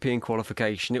 European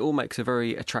qualification, it all makes a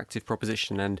very attractive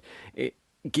proposition, and it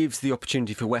gives the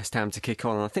opportunity for West Ham to kick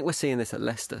on. And I think we're seeing this at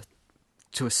Leicester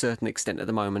to a certain extent at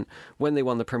the moment. When they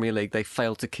won the Premier League, they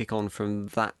failed to kick on from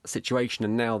that situation,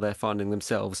 and now they're finding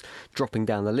themselves dropping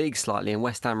down the league slightly, and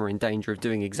West Ham are in danger of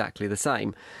doing exactly the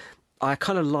same. I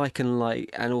kind of like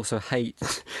and also hate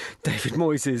David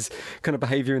Moyes' kind of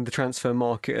behaviour in the transfer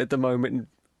market at the moment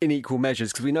in equal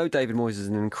measures, because we know David Moyes is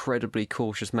an incredibly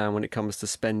cautious man when it comes to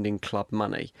spending club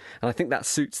money, and I think that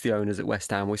suits the owners at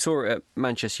West Ham. We saw it at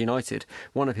Manchester United.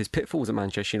 One of his pitfalls at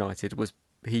Manchester United was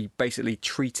he basically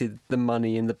treated the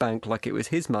money in the bank like it was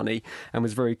his money and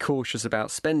was very cautious about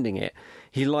spending it.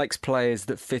 He likes players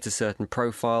that fit a certain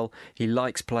profile. He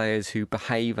likes players who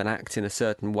behave and act in a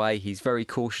certain way. He's very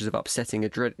cautious of upsetting a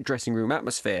dressing room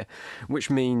atmosphere, which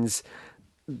means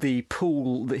the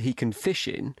pool that he can fish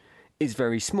in is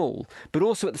very small. But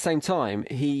also at the same time,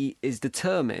 he is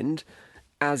determined,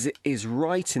 as it is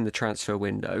right in the transfer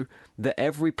window, that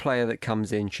every player that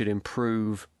comes in should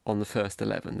improve on the first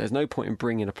 11. There's no point in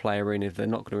bringing a player in if they're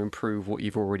not going to improve what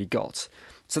you've already got.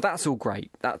 So that's all great.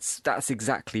 That's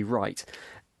exactly right.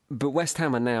 But West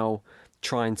Ham are now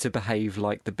trying to behave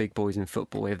like the big boys in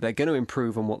football. If they're going to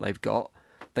improve on what they've got,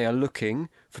 they are looking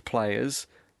for players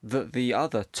that the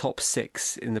other top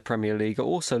 6 in the Premier League are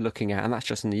also looking at, and that's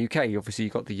just in the UK. Obviously,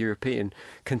 you've got the European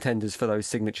contenders for those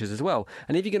signatures as well.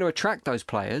 And if you're going to attract those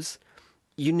players,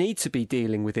 you need to be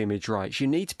dealing with image rights. You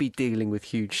need to be dealing with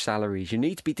huge salaries. You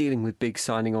need to be dealing with big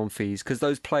signing on fees, because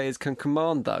those players can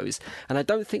command those. And I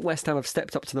don't think West Ham have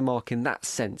stepped up to the mark in that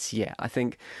sense yet. I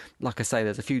think, like I say,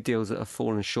 there's a few deals that have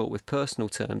fallen short with personal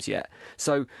terms yet.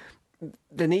 So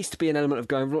there needs to be an element of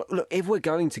going, look, if we're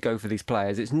going to go for these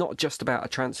players, it's not just about a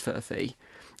transfer fee.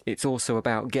 It's also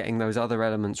about getting those other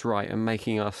elements right and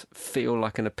making us feel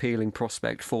like an appealing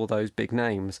prospect for those big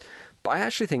names. But I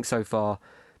actually think so far,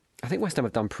 I think West Ham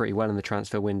have done pretty well in the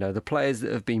transfer window. The players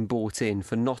that have been bought in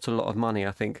for not a lot of money,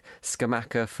 I think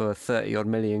Scamacca for 30-odd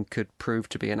million could prove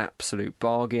to be an absolute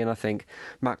bargain. I think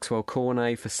Maxwell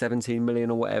Cornet for 17 million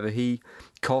or whatever he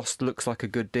cost looks like a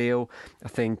good deal. I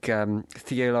think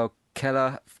Thielo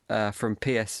Keller from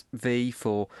PSV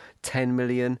for 10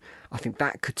 million. I think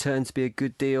that could turn to be a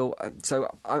good deal.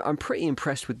 So I'm pretty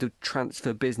impressed with the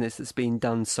transfer business that's been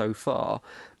done so far.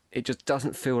 It just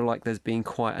doesn't feel like there's been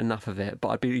quite enough of it. But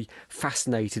I'd be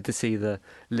fascinated to see the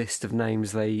list of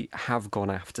names they have gone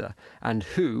after and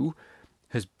who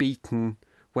has beaten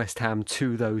West Ham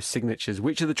to those signatures.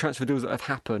 Which of the transfer deals that have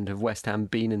happened have West Ham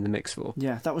been in the mix for?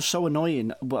 Yeah, that was so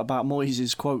annoying about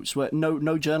Moyes' quotes, where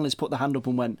no journalist put their hand up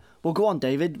and went, well, go on,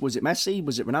 David. Was it Messi?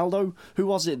 Was it Ronaldo? Who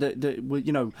was it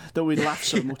that we laughed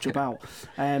so much about?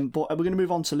 But we're going to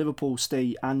move on to Liverpool,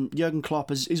 Steve. And Jurgen Klopp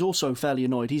is also fairly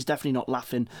annoyed. He's definitely not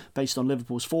laughing based on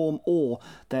Liverpool's form or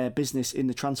their business in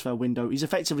the transfer window. He's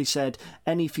effectively said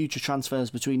any future transfers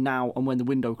between now and when the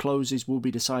window closes will be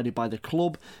decided by the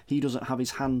club. He doesn't have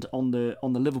his hand on the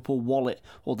Liverpool wallet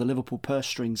or the Liverpool purse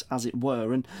strings, as it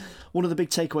were. And one of the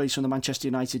big takeaways from the Manchester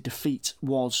United defeat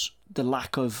was the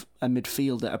lack of a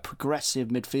midfielder, a progressive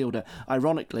midfielder.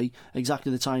 Ironically,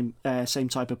 exactly the same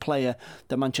type of player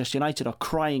that Manchester United are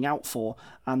crying out for,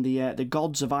 and the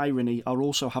gods of irony are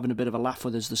also having a bit of a laugh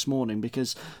with us this morning,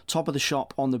 because top of the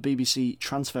shop on the BBC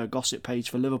transfer gossip page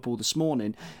for Liverpool this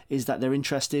morning is that they're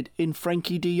interested in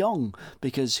Frankie de Jong,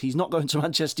 because he's not going to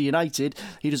Manchester United.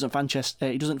 He doesn't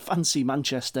fancy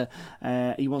Manchester.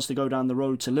 He wants to go down the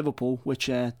road to Liverpool, which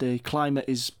the climate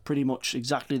is pretty much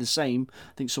exactly the same.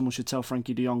 I think someone should tell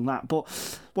Frankie de Jong that. But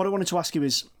what I wanted to ask you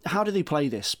is, how do they play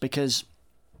this? Because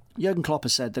Jurgen Klopp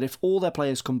has said that if all their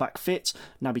players come back fit,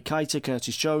 Naby Keita,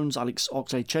 Curtis Jones, Alex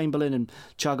Oxlade-Chamberlain and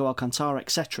Thiago Alcantara,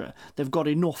 etc., they've got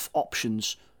enough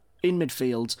options in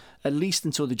midfield, at least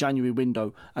until the January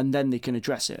window, and then they can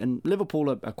address it. And Liverpool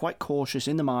are quite cautious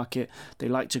in the market. They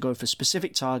like to go for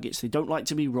specific targets. They don't like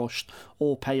to be rushed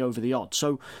or pay over the odds.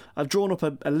 So I've drawn up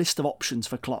a list of options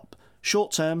for Klopp.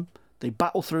 Short term, they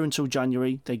battle through until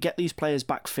January. They get these players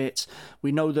back fit.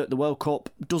 We know that the World Cup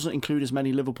doesn't include as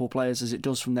many Liverpool players as it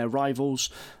does from their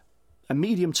rivals. A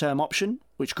medium-term option,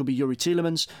 which could be Yuri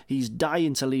Tielemans. He's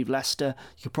dying to leave Leicester.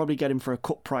 You could probably get him for a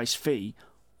cut price fee.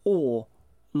 Or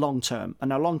long-term. And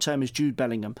now long-term is Jude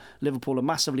Bellingham. Liverpool are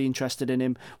massively interested in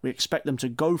him. We expect them to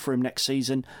go for him next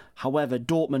season. However,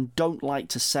 Dortmund don't like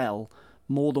to sell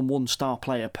more than one star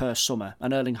player per summer.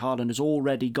 And Erling Haaland has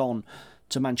already gone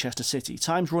to Manchester City.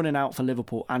 Time's running out for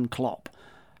Liverpool and Klopp.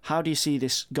 How do you see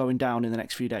this going down in the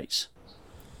next few days?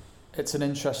 It's an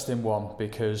interesting one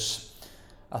because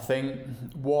I think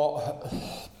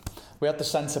we had the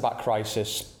centre-back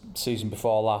crisis season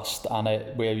before last, and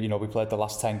we played the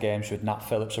last 10 games with Nat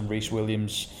Phillips and Reece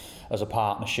Williams as a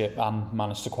partnership and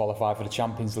managed to qualify for the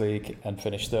Champions League and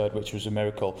finish third, which was a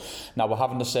miracle. Now we're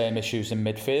having the same issues in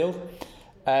midfield.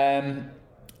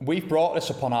 We've brought this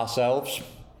upon ourselves,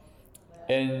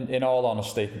 in all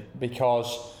honesty,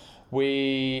 because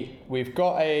we've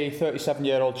got a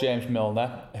 37-year-old James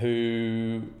Milner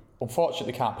who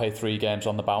unfortunately can't play 3 games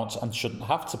on the bounce and shouldn't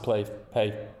have to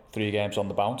pay 3 games on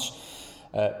the bounce,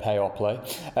 pay or play.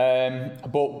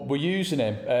 But we're using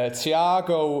him.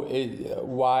 Thiago,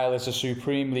 while is a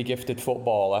supremely gifted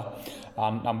footballer,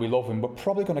 and we love him, we're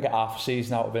probably going to get half a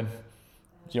season out of him,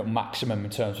 maximum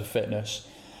in terms of fitness.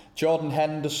 Jordan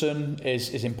Henderson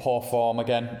is in poor form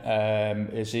again.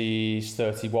 He's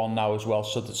 31 now as well,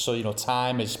 so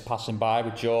time is passing by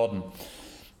with Jordan.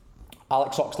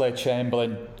 Alex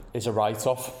Oxlade-Chamberlain is a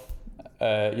write-off.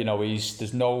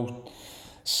 There's no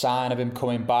sign of him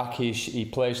coming back. He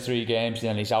plays 3 games and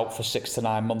then he's out for 6 to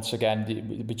 9 months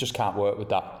again. We just can't work with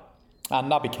that.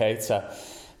 And Naby Keita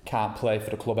can't play for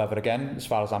the club ever again, as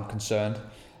far as I'm concerned.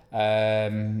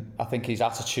 I think his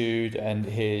attitude and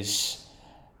his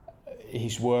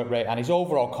work rate and his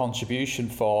overall contribution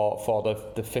for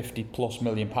the £50+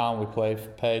 million we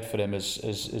paid for him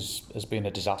has been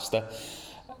a disaster.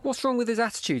 What's wrong with his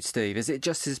attitude, Steve? Is it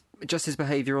just his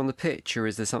behaviour on the pitch, or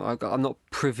is there something? I'm not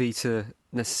privy to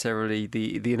necessarily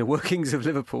the inner workings of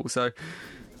Liverpool, so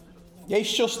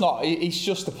he's just not. He's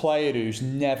just a player who's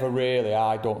never really,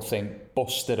 I don't think,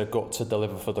 busted a gut to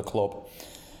deliver for the club.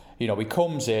 He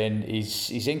comes in,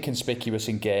 he's inconspicuous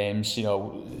in games.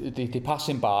 They pass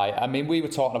him by. I mean, we were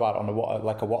talking about it on a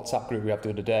WhatsApp group we had the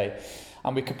other day,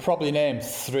 and we could probably name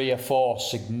 3 or 4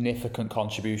 significant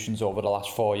contributions over the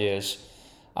last 4 years,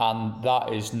 and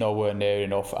that is nowhere near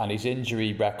enough. And his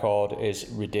injury record is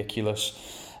ridiculous.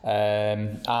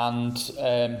 Jurgen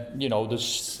said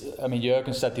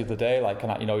the other day,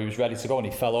 he was ready to go and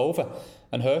he fell over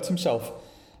and hurt himself.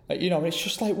 It's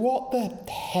just like, what the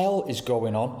hell is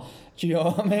going on? Do you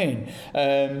know what I mean?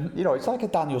 It's like a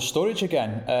Daniel Sturridge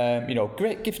again.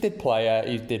 Great gifted player.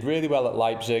 He did really well at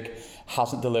Leipzig.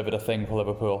 Hasn't delivered a thing for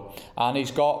Liverpool. And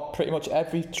he's got pretty much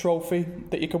every trophy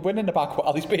that you could win in the bank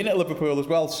while he's been at Liverpool as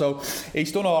well. So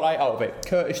he's done all right out of it.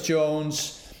 Curtis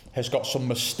Jones has got some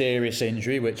mysterious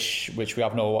injury, which we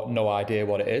have no idea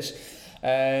what it is.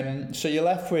 So you're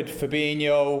left with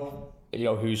Fabinho,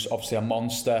 who's obviously a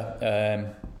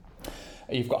monster.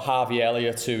 You've got Harvey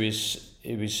Elliott, who has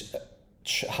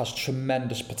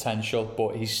tremendous potential,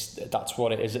 but that's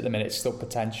what it is at the minute. It's still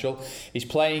potential. He's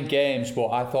playing games,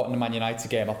 but I thought in the Man United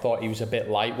game, I thought he was a bit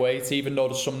lightweight, even though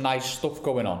there's some nice stuff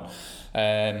going on,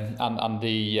 and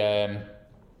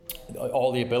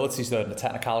all the abilities there and the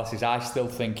technicalities. I still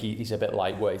think he's a bit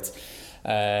lightweight.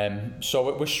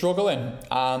 So we're struggling,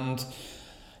 and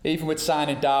even with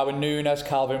signing Darwin Núñez,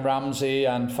 Calvin Ramsey,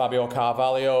 and Fabio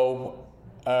Carvalho.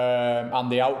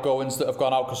 And the outgoings that have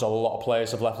gone out, because a lot of players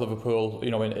have left Liverpool,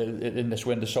 in this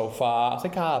window so far. I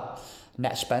think our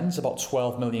net spend's about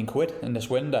 12 million quid in this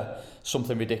window,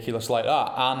 something ridiculous like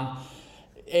that. And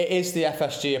it is the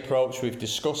FSG approach. We've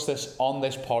discussed this on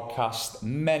this podcast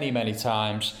many, many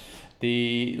times.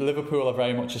 The Liverpool are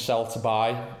very much a sell to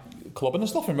buy club, and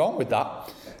there's nothing wrong with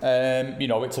that.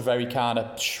 It's a very kind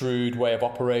of shrewd way of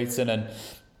operating, and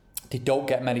they don't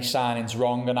get many signings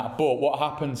wrong and that. But what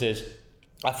happens is,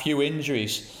 a few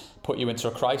injuries put you into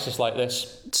a crisis like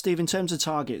this. Steve, in terms of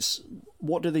targets,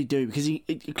 what do they do? Because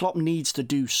Klopp needs to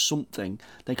do something.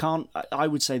 They can't. I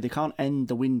would say they can't end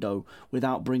the window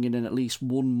without bringing in at least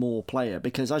one more player.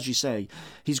 Because, as you say,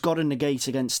 he's got to negate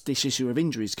against this issue of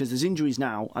injuries. Because there's injuries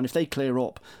now, and if they clear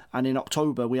up, and in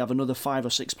October we have another 5 or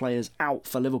 6 players out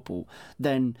for Liverpool,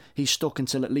 then he's stuck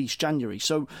until at least January.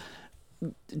 So,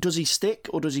 does he stick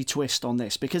or does he twist on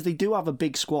this? Because they do have a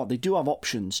big squad. They do have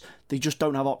options. They just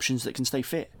don't have options that can stay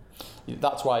fit.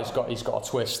 That's why he's got a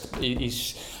twist.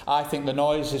 I think the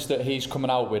noises that he's coming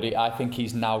out with, I think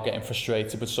he's now getting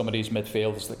frustrated with some of these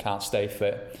midfielders that can't stay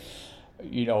fit.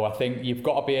 You know, I think you've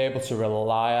got to be able to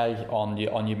rely on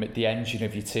the engine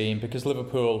of your team, because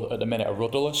Liverpool at the minute are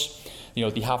rudderless. You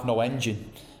know, they have no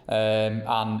engine.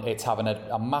 And it's having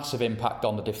a massive impact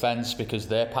on the defence, because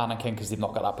they're panicking because they've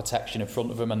not got that protection in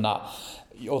front of them and that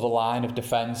other line of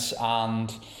defence.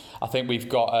 And I think we've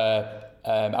got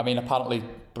apparently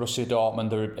Borussia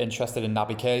Dortmund are interested in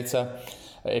Naby Keita.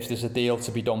 If there's a deal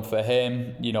to be done for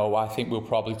him, you know, I think we'll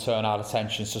probably turn our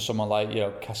attentions to someone like, you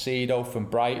know, Caicedo from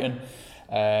Brighton.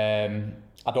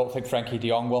 I don't think Frankie de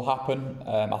Jong will happen.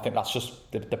 I think that's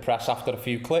just the press after a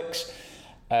few clicks.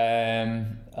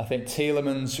 I think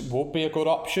Tielemans would be a good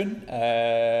option,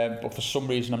 but for some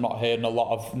reason I'm not hearing a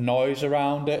lot of noise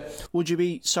around it. Would you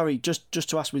be, sorry, just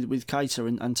to ask with Keita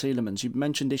and Tielemans, you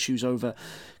mentioned issues over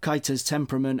Keita's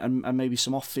temperament and maybe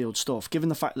some off-field stuff. Given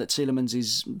the fact that Tielemans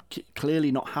is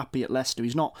clearly not happy at Leicester,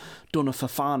 he's not done a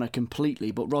Fofana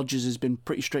completely, but Rodgers has been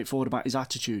pretty straightforward about his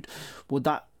attitude. Would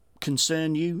that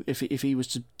concern you if he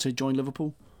was to join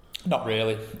Liverpool? Not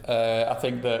really. I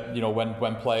think that, you know,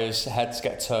 when players' heads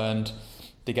get turned,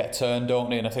 they get turned, don't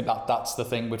they? And I think that's the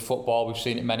thing with football. We've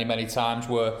seen it many times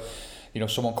where, you know,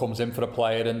 someone comes in for a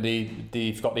player and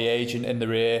they've got the agent in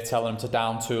their ear telling them to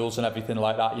down tools and everything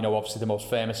like that. You know, obviously the most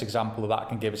famous example of that I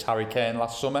can give is Harry Kane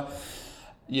last summer.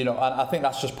 You know, and I think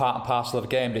that's just part and parcel of the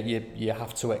game that you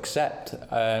have to accept.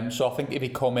 So I think if he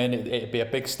come in, it'd be a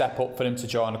big step up for him to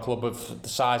join a club of the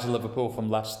size of Liverpool from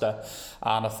Leicester.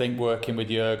 And I think working with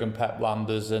Jurgen, Pep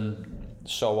Landers and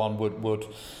so on would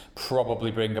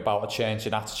probably bring about a change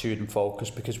in attitude and focus,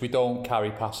 because we don't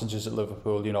carry passengers at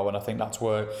Liverpool, you know, and I think that's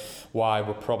why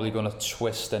we're probably going to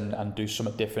twist and do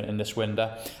something different in this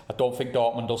window. I don't think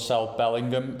Dortmund will sell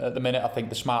Bellingham at the minute. I think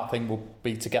the smart thing will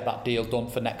be to get that deal done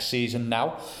for next season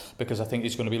now, because I think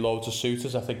there's going to be loads of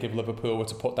suitors. I think if Liverpool were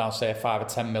to put down, say, a 5 or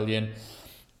 10 million,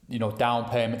 you know, down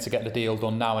payment to get the deal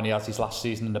done now, and he has his last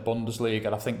season in the Bundesliga,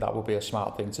 and I think that would be a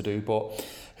smart thing to do. But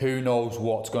who knows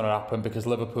what's going to happen, because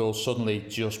Liverpool suddenly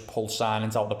just pull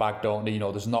signings out the bag, don't they? You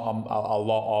know, there's not a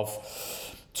lot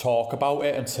of talk about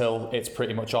it until it's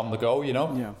pretty much on the go, you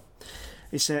know? Yeah.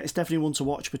 It's definitely one to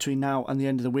watch between now and the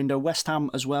end of the window. West Ham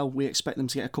as well, we expect them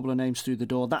to get a couple of names through the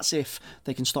door. That's if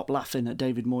they can stop laughing at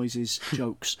David Moyes'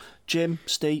 jokes. Jim,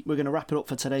 Steve, we're going to wrap it up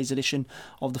for today's edition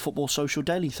of the Football Social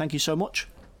Daily. Thank you so much.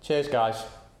 Cheers, guys.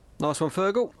 Nice one,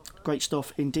 Fergal. Great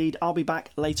stuff indeed. I'll be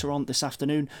back later on this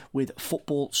afternoon with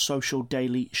Football Social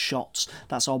Daily Shots.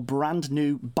 That's our brand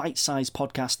new bite-sized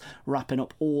podcast wrapping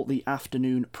up all the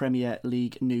afternoon Premier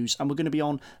League news. And we're going to be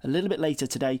on a little bit later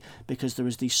today because there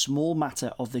is the small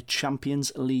matter of the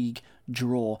Champions League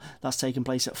draw. That's taking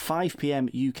place at 5 p.m.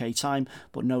 UK time,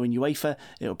 but knowing UEFA,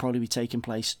 it'll probably be taking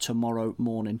place tomorrow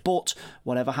morning. But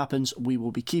whatever happens, we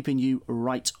will be keeping you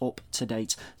right up to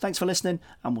date. Thanks for listening,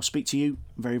 and we'll speak to you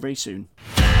very, very soon.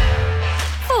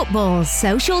 Football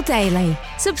Social Daily.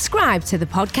 Subscribe to the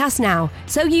podcast now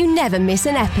so you never miss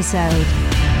an episode.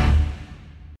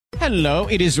 Hello,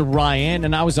 it is Ryan,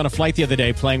 and I was on a flight the other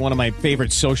day playing one of my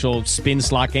favorite social spin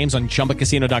slot games on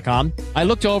ChumbaCasino.com. I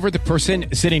looked over at the person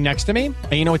sitting next to me,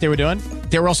 and you know what they were doing?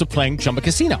 They were also playing Chumba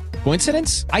Casino.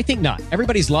 Coincidence? I think not.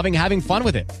 Everybody's loving having fun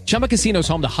with it. Chumba Casino is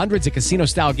home to hundreds of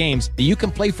casino-style games that you can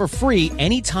play for free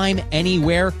anytime,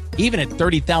 anywhere, even at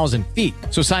 30,000 feet.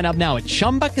 So sign up now at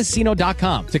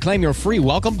ChumbaCasino.com to claim your free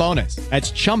welcome bonus.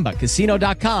 That's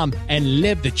ChumbaCasino.com and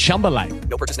live the Chumba life.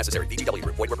 No purchase necessary. VGW.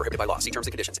 Void where prohibited by law. See terms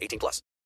and conditions. 18+.